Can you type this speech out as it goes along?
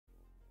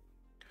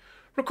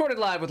Recorded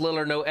live with little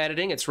or no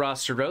editing, it's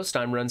Roster Roast.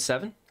 I'm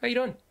Run7. How you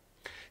doing?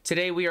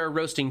 Today we are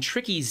roasting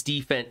Tricky's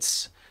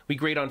defense. We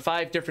grade on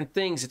 5 different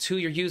things. It's who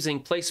you're using,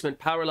 placement,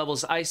 power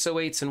levels, ISO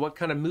weights, and what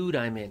kind of mood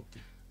I'm in.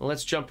 Well,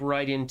 let's jump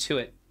right into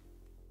it.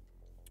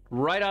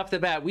 Right off the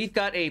bat, we've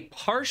got a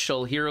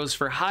partial Heroes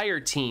for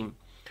Hire team.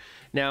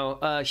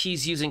 Now,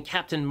 he's using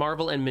Captain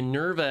Marvel and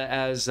Minerva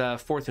as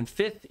 4th and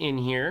 5th in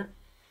here.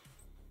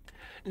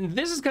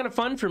 This is kind of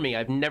fun for me.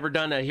 I've never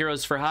done a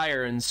Heroes for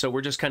Hire, and so we're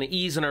just kind of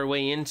easing our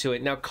way into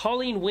it. Now,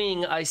 Colleen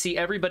Wing, I see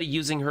everybody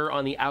using her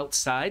on the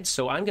outside,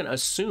 so I'm going to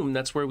assume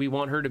that's where we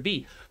want her to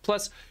be.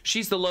 Plus,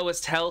 she's the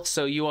lowest health,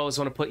 so you always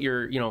want to put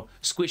your,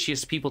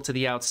 squishiest people to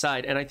the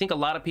outside. And I think a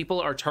lot of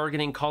people are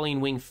targeting Colleen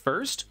Wing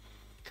first.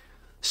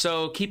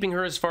 So keeping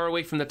her as far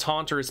away from the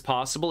taunter as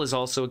possible is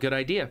also a good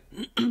idea.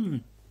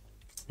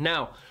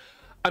 Now,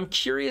 I'm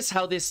curious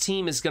how this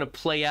team is going to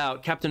play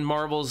out. Captain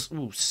Marvel's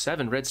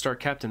 7 Red Star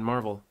Captain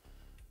Marvel.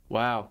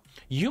 Wow.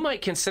 You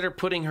might consider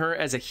putting her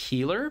as a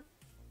healer.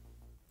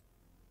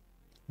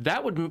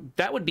 That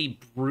would be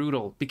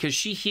brutal because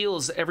she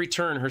heals every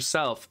turn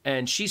herself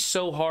and she's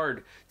so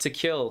hard to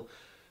kill.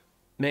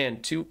 Man,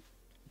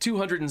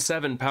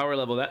 207 power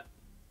level.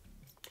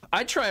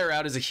 I'd try her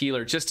out as a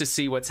healer just to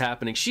see what's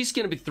happening. She's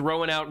going to be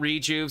throwing out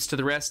rejuves to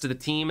the rest of the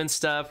team and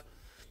stuff.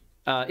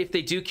 If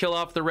they do kill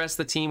off the rest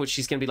of the team, which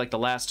she's going to be like the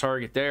last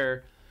target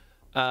there,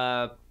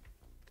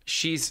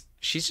 she's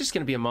just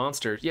going to be a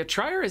monster. Yeah,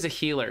 try her as a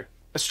healer.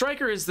 A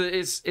striker is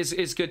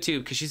good too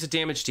because she's a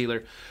damage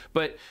dealer.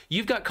 But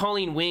you've got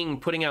Colleen Wing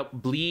putting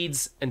out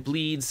bleeds and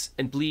bleeds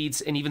and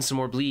bleeds and even some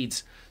more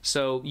bleeds.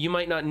 So you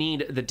might not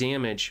need the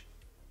damage.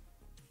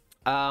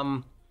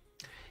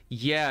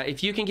 Yeah,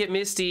 if you can get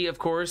Misty, of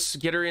course,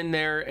 get her in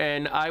there,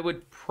 and I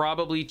would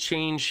probably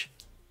change.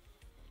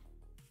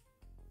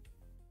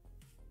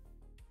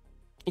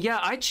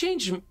 Yeah, I'd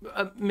change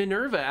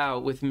Minerva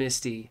out with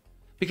Misty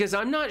because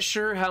I'm not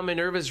sure how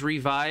Minerva's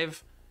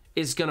revive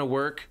is going to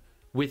work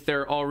with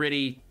their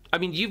already... I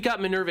mean, you've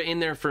got Minerva in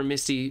there for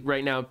Misty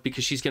right now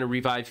because she's going to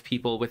revive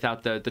people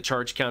without the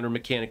charge counter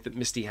mechanic that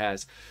Misty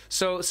has.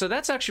 So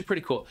that's actually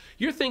pretty cool.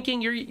 You're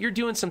thinking, you're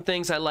doing some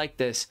things. I like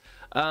this.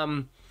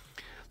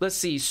 Let's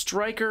see.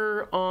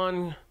 Striker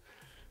on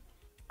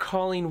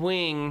Colleen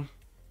Wing.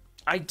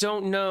 I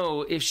don't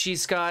know if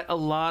she's got a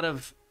lot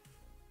of...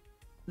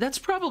 That's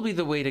probably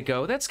the way to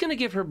go. That's going to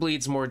give her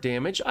bleeds more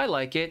damage. I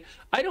like it.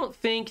 I don't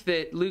think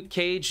that Luke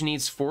Cage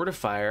needs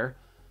Fortifier.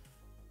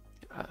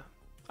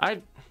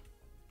 I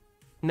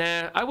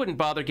wouldn't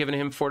bother giving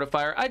him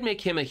Fortifier. I'd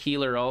make him a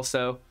healer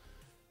also.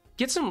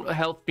 Get some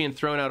health being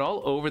thrown out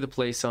all over the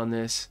place on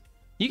this.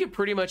 You could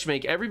pretty much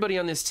make everybody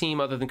on this team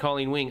other than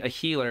Colleen Wing a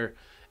healer.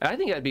 I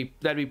think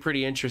that'd be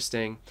pretty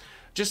interesting.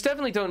 Just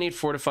definitely don't need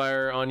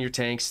Fortifier on your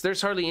tanks.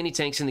 There's hardly any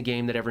tanks in the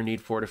game that ever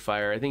need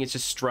Fortifier. I think it's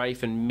just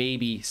Strife and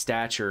maybe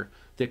Stature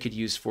that could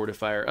use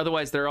Fortifier.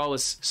 Otherwise, they're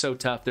always so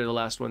tough. They're the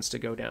last ones to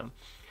go down.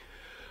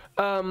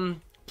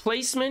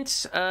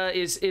 Placement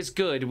is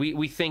good.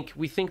 We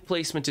think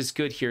placement is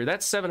good here.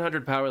 That's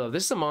 700 power level.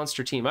 This is a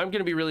monster team. I'm going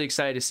to be really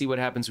excited to see what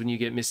happens when you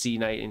get Misty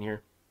Knight in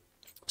here.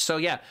 So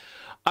yeah,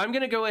 I'm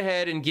going to go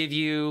ahead and give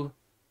you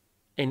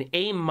an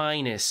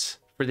A-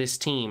 for this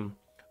team.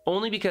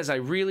 Only because I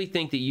really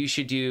think that you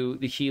should do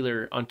the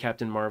healer on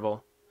Captain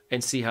Marvel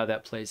and see how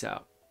that plays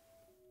out.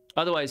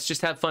 Otherwise,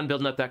 just have fun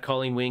building up that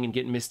Colleen Wing and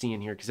getting Misty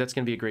in here because that's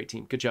going to be a great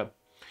team. Good job.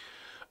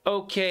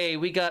 Okay,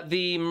 we got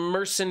the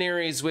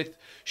Mercenaries with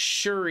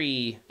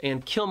Shuri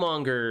and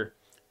Killmonger.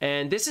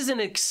 And this is an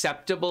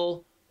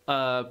acceptable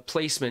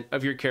placement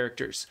of your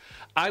characters.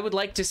 I would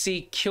like to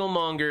see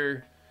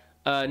Killmonger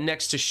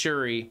next to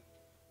Shuri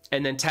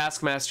and then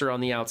Taskmaster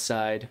on the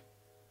outside.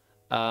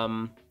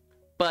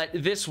 But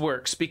this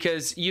works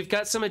because you've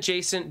got some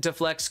adjacent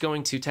deflects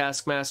going to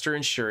Taskmaster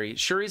and Shuri.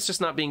 Shuri's just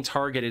not being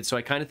targeted, so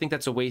I kind of think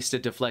that's a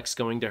wasted deflects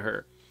going to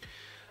her.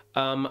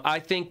 I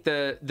think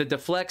the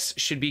deflects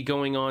should be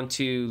going on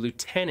to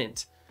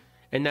Lieutenant,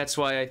 and that's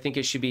why I think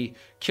it should be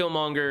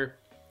Killmonger,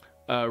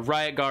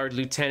 Riot Guard,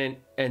 Lieutenant,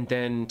 and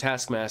then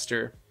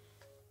Taskmaster.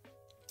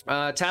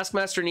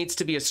 Taskmaster needs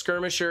to be a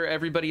skirmisher.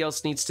 Everybody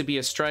else needs to be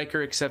a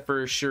striker except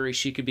for Shuri.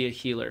 She could be a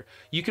healer.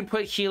 You can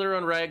put healer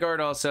on Riot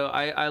Guard also.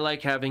 I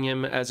like having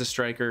him as a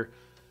striker.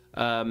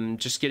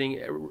 Just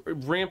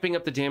ramping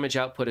up the damage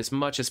output as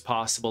much as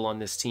possible on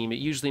this team. It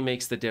usually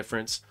makes the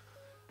difference.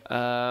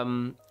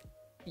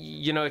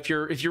 If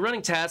you're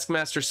running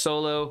Taskmaster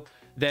solo,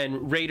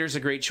 then Raider's a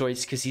great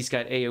choice because he's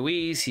got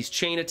AoEs, he's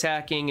chain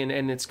attacking,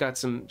 and it's got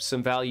some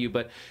value,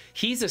 but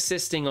he's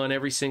assisting on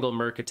every single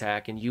Merc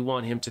attack, and you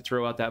want him to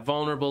throw out that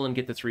vulnerable and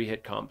get the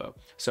 3-hit combo.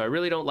 So I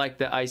really don't like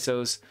the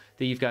ISOs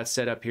that you've got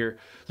set up here.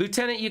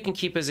 Lieutenant you can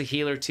keep as a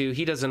healer too.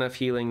 He does enough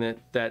healing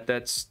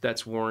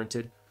that's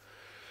warranted.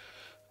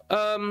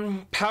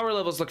 Power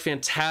levels look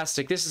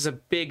fantastic. This is a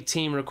big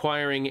team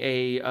requiring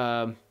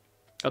a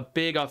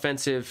big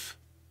offensive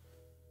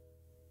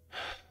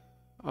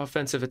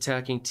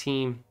attacking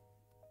team.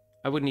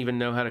 I wouldn't even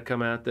know how to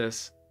come at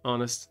this,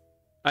 honest.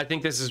 I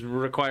think this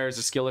requires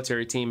a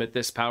skilletary team at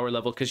this power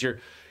level, because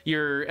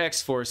your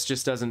X-Force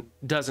just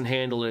doesn't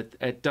handle it.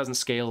 It doesn't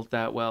scale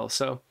that well.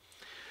 So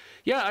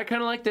yeah, I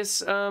kind of like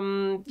this.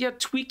 Yeah,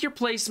 tweak your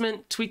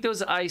placement, tweak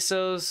those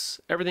ISOs.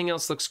 Everything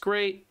else looks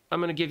great. I'm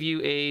going to give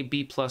you a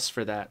B+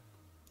 for that.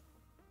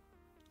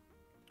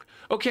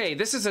 Okay,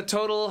 this is a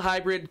total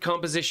hybrid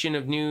composition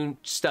of new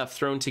stuff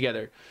thrown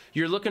together.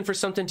 You're looking for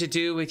something to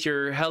do with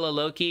your Hela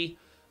Loki,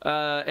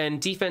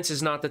 and defense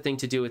is not the thing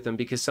to do with them,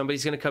 because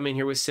somebody's going to come in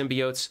here with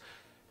symbiotes,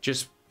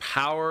 just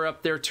power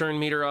up their turn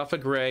meter off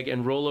of Greg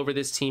and roll over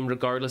this team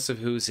regardless of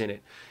who's in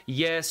it.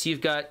 Yes,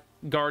 you've got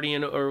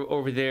Guardian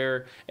over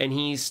there, and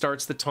he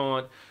starts the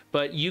taunt,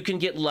 but you can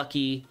get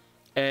lucky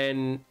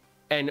and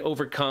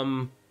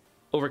overcome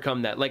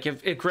that. Like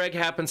if Greg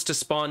happens to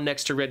spawn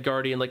next to Red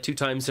Guardian like 2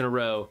 times in a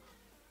row,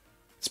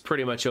 it's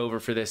pretty much over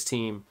for this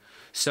team.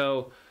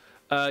 So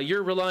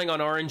you're relying on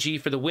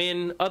RNG for the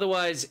win.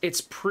 Otherwise, it's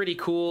pretty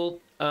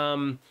cool.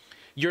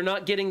 You're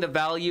not getting the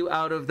value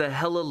out of the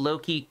Hela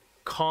Loki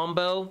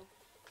combo.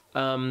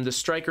 The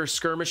Striker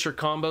Skirmisher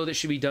combo that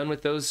should be done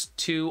with those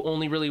two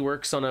only really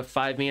works on a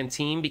 5-man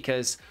team,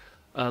 because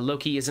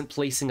Loki isn't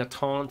placing a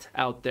taunt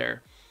out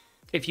there.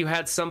 If you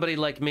had somebody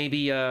like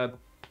maybe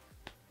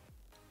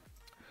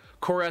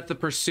Korath the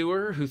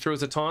Pursuer, who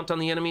throws a taunt on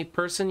the enemy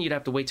person, you'd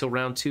have to wait till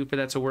round 2 for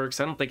that to work.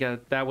 So I don't think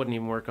that wouldn't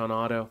even work on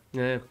auto.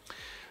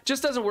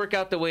 Just doesn't work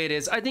out the way it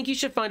is. I think you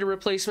should find a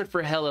replacement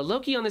for Hela.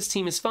 Loki on this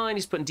team is fine.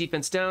 He's putting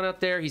defense down out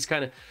there. He's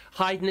kind of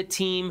hiding the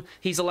team.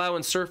 He's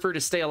allowing Surfer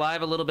to stay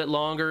alive a little bit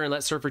longer and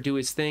let Surfer do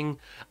his thing.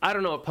 I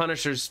don't know what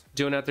Punisher's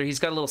doing out there. He's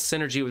got a little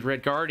synergy with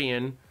Red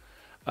Guardian.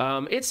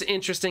 It's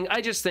interesting.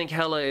 I just think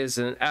Hela is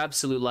an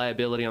absolute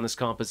liability on this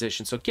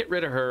composition. So get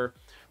rid of her.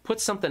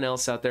 Put something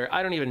else out there.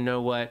 I don't even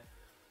know what.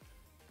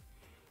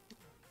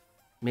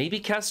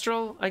 Maybe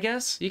Kestrel, I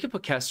guess. You could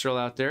put Kestrel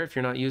out there if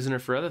you're not using her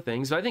for other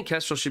things. But I think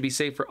Kestrel should be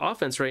safe for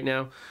offense right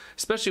now,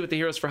 especially with the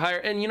Heroes for Hire.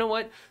 And you know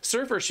what?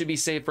 Surfer should be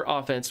safe for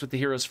offense with the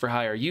Heroes for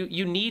Hire.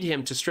 You need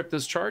him to strip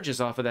those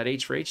charges off of that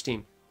H4H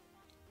team.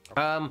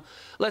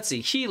 Let's see.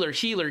 Healer,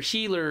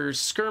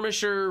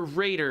 Skirmisher,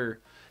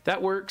 Raider.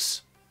 That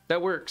works.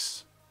 That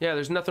works. Yeah,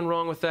 there's nothing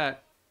wrong with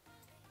that.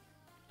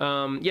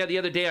 Yeah, the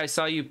other day I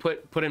saw you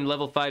put him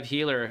level 5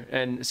 healer,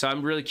 and so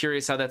I'm really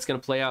curious how that's going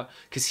to play out,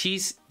 because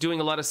he's doing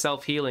a lot of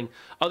self-healing.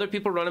 Other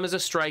people run him as a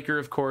striker,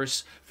 of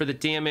course, for the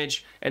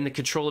damage and the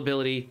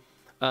controllability.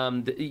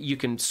 You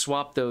can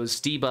swap those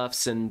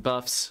debuffs and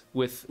buffs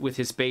with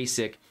his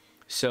basic,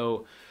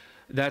 so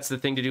that's the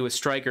thing to do with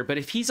striker. But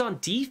if he's on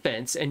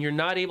defense and you're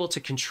not able to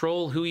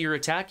control who you're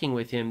attacking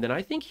with him, then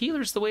I think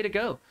healer's the way to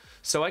go.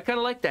 So I kind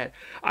of like that.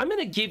 I'm going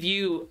to give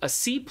you a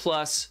C+,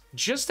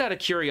 just out of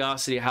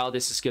curiosity how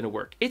this is going to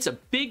work. It's a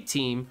big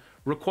team,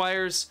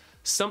 requires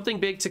something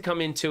big to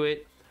come into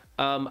it.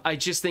 I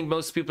just think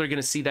most people are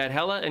going to see that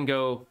Hela and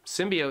go,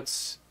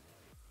 symbiotes.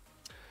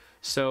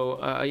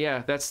 So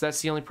yeah, that's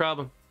the only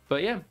problem.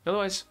 But yeah,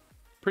 otherwise,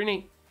 pretty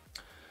neat.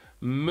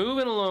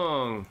 Moving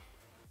along.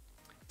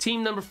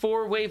 Team number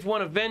 4, Wave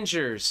 1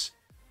 Avengers.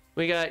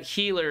 We got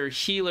Healer,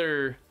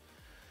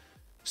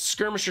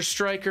 Skirmisher,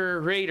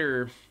 Striker,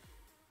 Raider.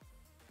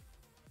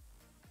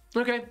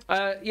 Okay,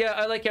 yeah,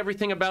 I like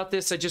everything about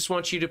this. I just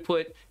want you to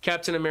put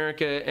Captain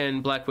America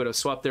and Black Widow,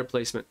 swap their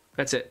placement.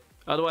 That's it.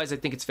 Otherwise, I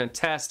think it's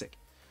fantastic.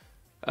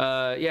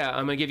 Yeah,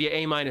 I'm going to give you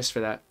A-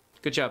 for that.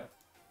 Good job.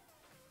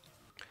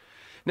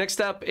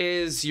 Next up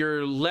is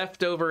your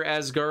leftover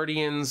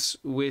Asgardians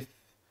with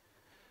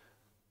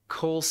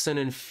Coulson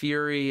and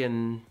Fury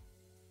and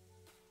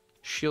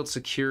Shield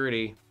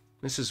Security.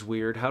 This is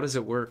weird. How does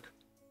it work?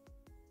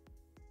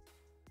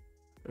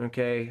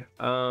 Okay,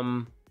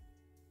 a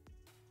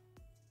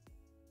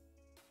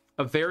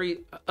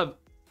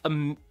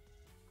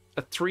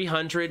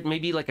 300,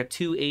 maybe like a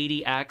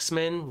 280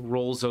 Axeman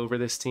rolls over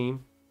this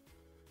team.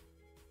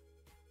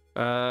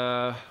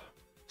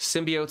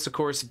 Symbiotes, of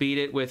course, beat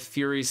it with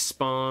Fury's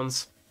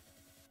spawns.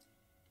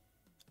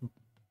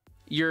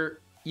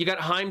 You got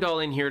Heimdall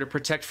in here to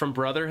protect from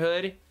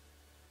Brotherhood,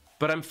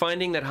 but I'm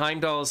finding that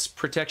Heimdall's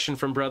protection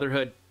from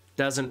Brotherhood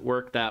doesn't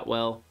work that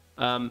well.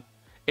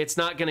 It's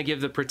not going to give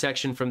the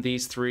protection from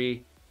these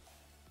three.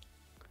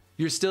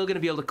 You're still going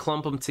to be able to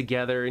clump them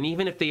together, and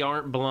even if they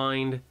aren't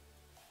blind,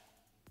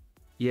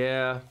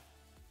 yeah,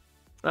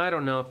 I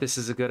don't know if this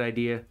is a good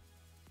idea.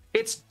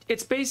 It's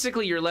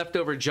basically your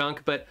leftover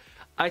junk, but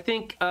I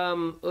think,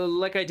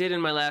 like I did in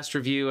my last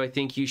review, I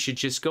think you should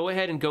just go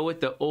ahead and go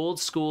with the old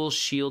school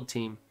shield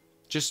team.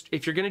 Just,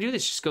 if you're going to do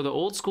this, just go the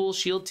old school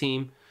shield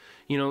team.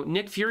 You know,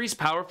 Nick Fury's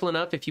powerful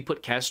enough. If you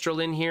put Kestrel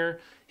in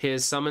here,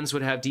 his summons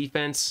would have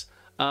defense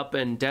up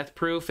and death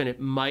proof, and it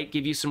might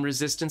give you some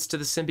resistance to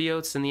the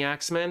symbiotes and the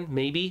Axemen,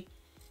 maybe.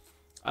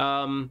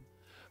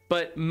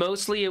 But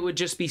mostly it would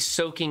just be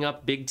soaking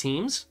up big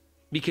teams,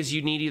 because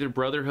you need either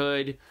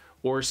Brotherhood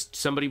or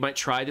somebody might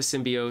try the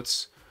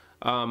symbiotes.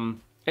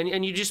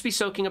 And you'd just be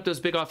soaking up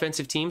those big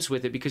offensive teams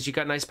with it, because you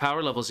got nice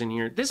power levels in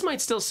here. This might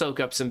still soak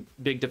up some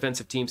big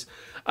defensive teams.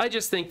 I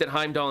just think that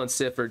Heimdall and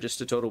Sif are just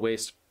a total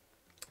waste.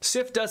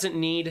 Sif doesn't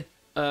need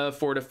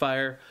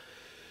Fortifier.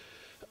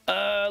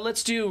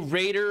 Let's do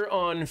Raider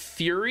on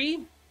Fury.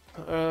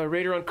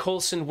 Raider on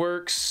Coulson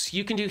works.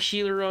 You can do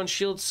Healer on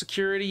Shield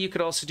Security. You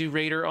could also do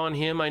Raider on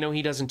him. I know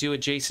he doesn't do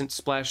adjacent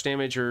splash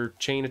damage or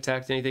chain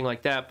attack, anything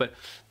like that, but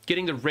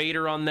getting the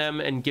Raider on them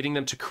and getting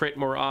them to crit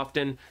more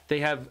often, they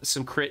have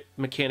some crit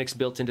mechanics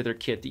built into their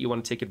kit that you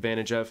want to take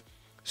advantage of.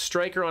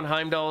 Striker on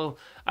Heimdall,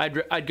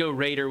 I'd go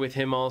Raider with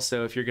him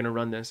also if you're going to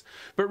run this.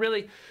 But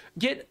really,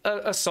 get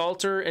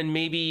Assaulter and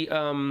maybe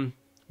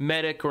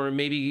Medic or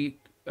maybe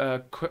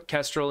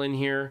Kestrel in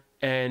here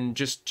and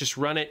just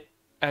run it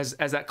as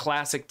that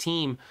classic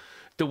team.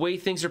 The way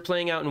things are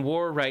playing out in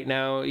war right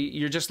now,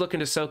 you're just looking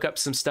to soak up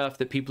some stuff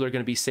that people are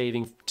going to be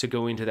saving to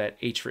go into that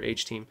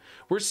H4H team.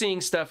 We're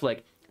seeing stuff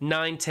like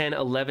 9, 10,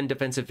 11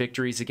 defensive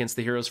victories against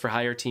the Heroes for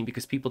Hire team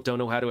because people don't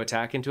know how to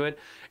attack into it,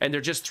 and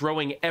they're just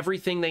throwing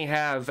everything they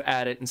have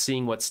at it and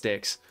seeing what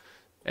sticks.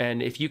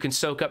 And if you can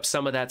soak up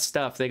some of that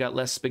stuff, they got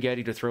less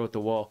spaghetti to throw at the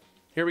wall.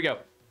 Here we go.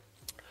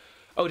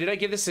 Oh, did I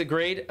give this a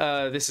grade?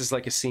 This is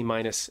like a C-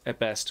 at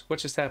best. What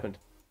just happened?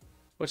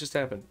 What just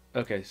happened?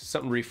 Okay,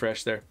 something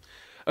refreshed there.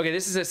 Okay,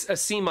 this is a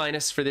C-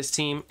 for this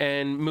team.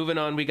 And moving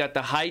on, we got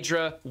the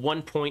Hydra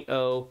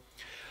 1.0.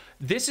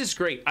 This is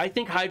great. I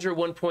think Hydra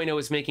 1.0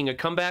 is making a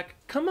comeback.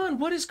 Come on,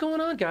 what is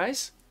going on,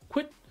 guys?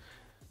 Quit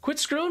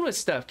screwing with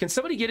stuff. Can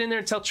somebody get in there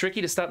and tell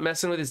Tricky to stop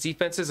messing with his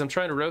defenses? I'm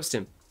trying to roast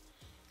him.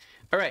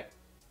 All right.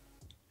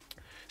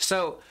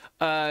 So,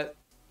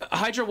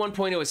 Hydra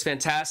 1.0 is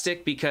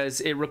fantastic because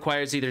it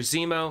requires either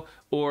Zemo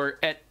or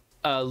at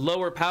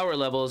lower power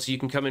levels, you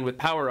can come in with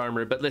power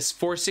armor, but this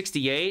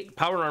 468,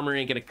 power armor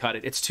ain't gonna cut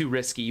it. It's too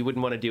risky. You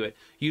wouldn't want to do it.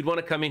 You'd want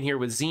to come in here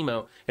with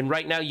Zemo, and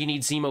right now you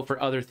need Zemo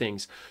for other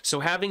things. So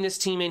having this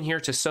team in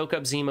here to soak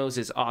up Zemos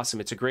is awesome.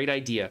 It's a great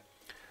idea.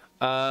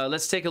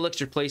 Let's take a look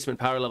at your placement,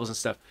 power levels, and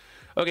stuff.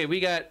 Okay,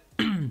 we got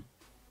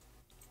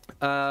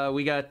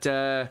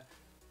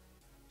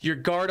your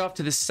guard off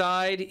to the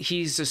side.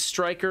 He's a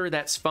striker.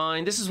 That's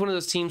fine. This is one of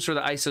those teams where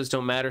the ISOs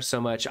don't matter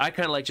so much. I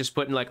kind of like just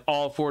putting like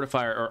all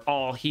fortifier or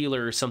all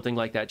healer or something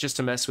like that just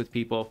to mess with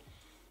people.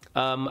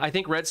 I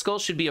think Red Skull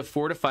should be a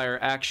fortifier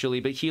actually,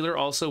 but healer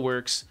also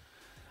works.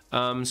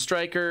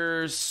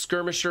 Striker,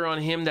 skirmisher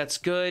on him. That's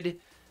good.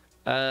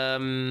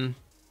 You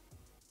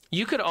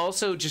could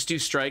also just do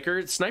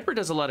striker. Sniper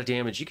does a lot of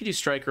damage. You could do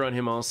striker on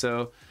him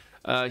also.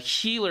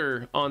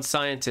 Healer on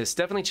scientist.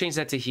 Definitely change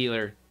that to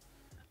healer.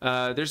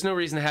 There's no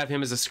reason to have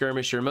him as a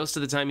skirmisher. Most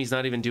of the time, he's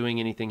not even doing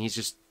anything. He's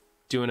just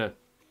doing a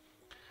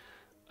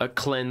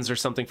cleanse or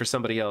something for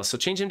somebody else. So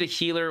change him to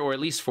healer or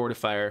at least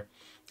fortifier.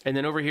 And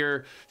then over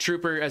here,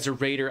 Trooper as a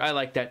raider. I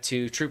like that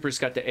too. Trooper's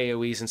got the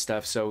AoEs and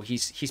stuff, so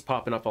he's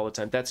popping up all the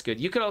time. That's good.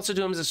 You could also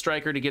do him as a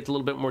striker to get a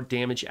little bit more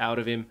damage out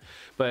of him,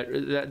 but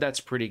that's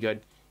pretty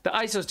good. The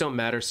ISOs don't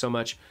matter so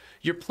much.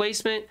 Your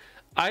placement,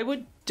 I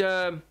would...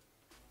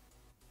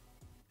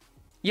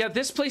 yeah,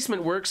 this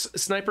placement works.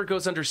 Sniper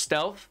goes under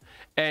stealth.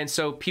 And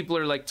so people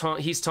are like,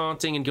 he's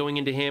taunting and going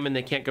into him and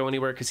they can't go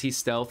anywhere because he's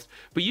stealthed.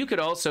 But you could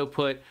also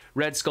put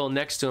Red Skull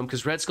next to him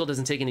because Red Skull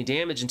doesn't take any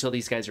damage until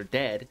these guys are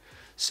dead.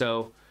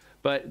 So,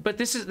 but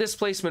this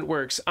placement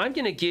works. I'm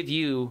going to give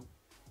you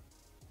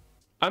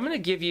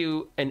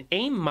an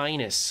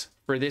A-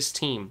 for this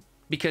team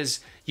because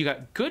you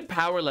got good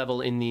power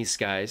level in these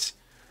guys.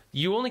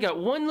 You only got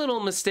one little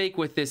mistake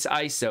with this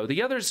ISO.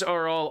 The others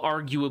are all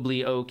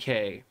arguably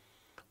okay.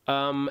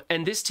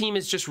 And this team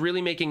is just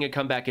really making a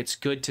comeback. It's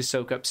good to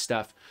soak up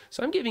stuff.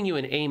 So I'm giving you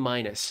an A-,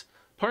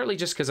 partly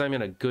just because I'm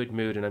in a good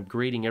mood and I'm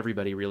grading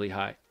everybody really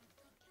high.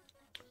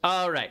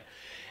 All right.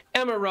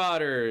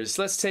 Emmarauders.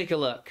 Let's take a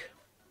look.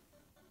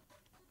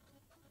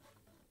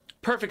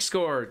 Perfect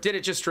score. Did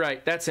it just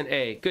right. That's an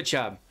A. Good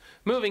job.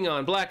 Moving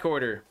on. Black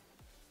Order.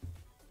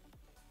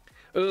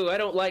 Ooh, I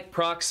don't like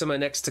Proxima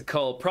next to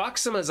Cull.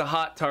 Proxima is a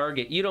hot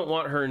target. You don't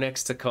want her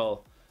next to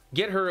Cull.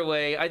 Get her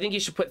away. I think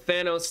you should put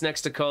Thanos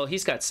next to Cull.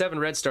 He's got 7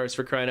 red stars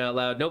for crying out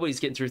loud. Nobody's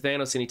getting through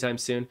Thanos anytime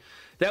soon.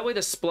 That way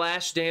the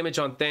splash damage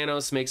on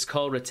Thanos makes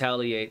Cull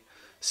retaliate.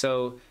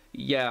 So,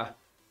 yeah,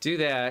 do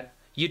that.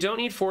 You don't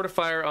need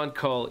Fortifier on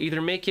Cull.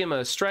 Either make him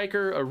a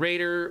striker, a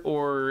raider,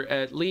 or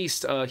at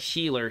least a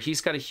healer. He's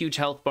got a huge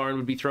health bar and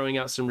would be throwing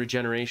out some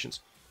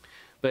regenerations.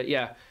 But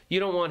yeah, you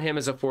don't want him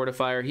as a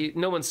Fortifier.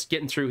 No one's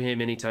getting through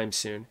him anytime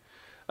soon.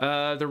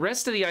 The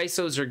rest of the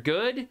ISOs are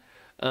good.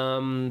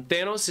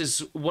 Thanos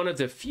is one of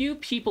the few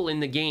people in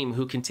the game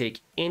who can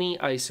take any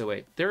ISO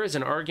 8. There is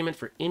an argument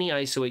for any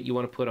ISO 8 you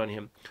want to put on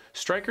him.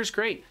 Striker's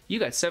great. You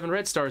got 7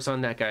 red stars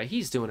on that guy.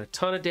 He's doing a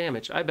ton of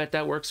damage. I bet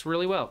that works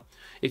really well.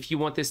 If you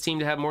want this team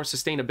to have more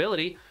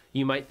sustainability,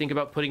 you might think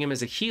about putting him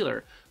as a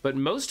healer. But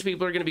most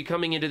people are going to be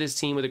coming into this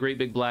team with a great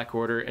big Black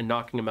Order and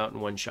knocking him out in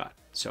one shot.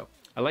 So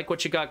I like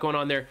what you got going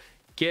on there.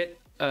 Get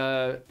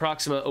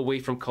Proxima away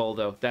from Cull,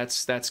 though.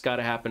 That's got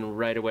to happen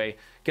right away.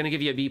 Going to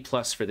give you a B+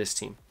 for this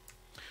team.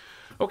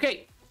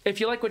 Okay, if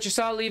you like what you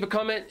saw, leave a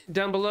comment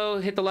down below,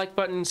 hit the like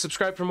button,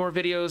 subscribe for more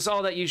videos,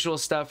 all that usual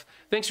stuff.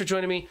 Thanks for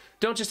joining me.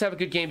 Don't just have a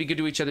good game, be good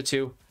to each other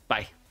too.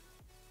 Bye.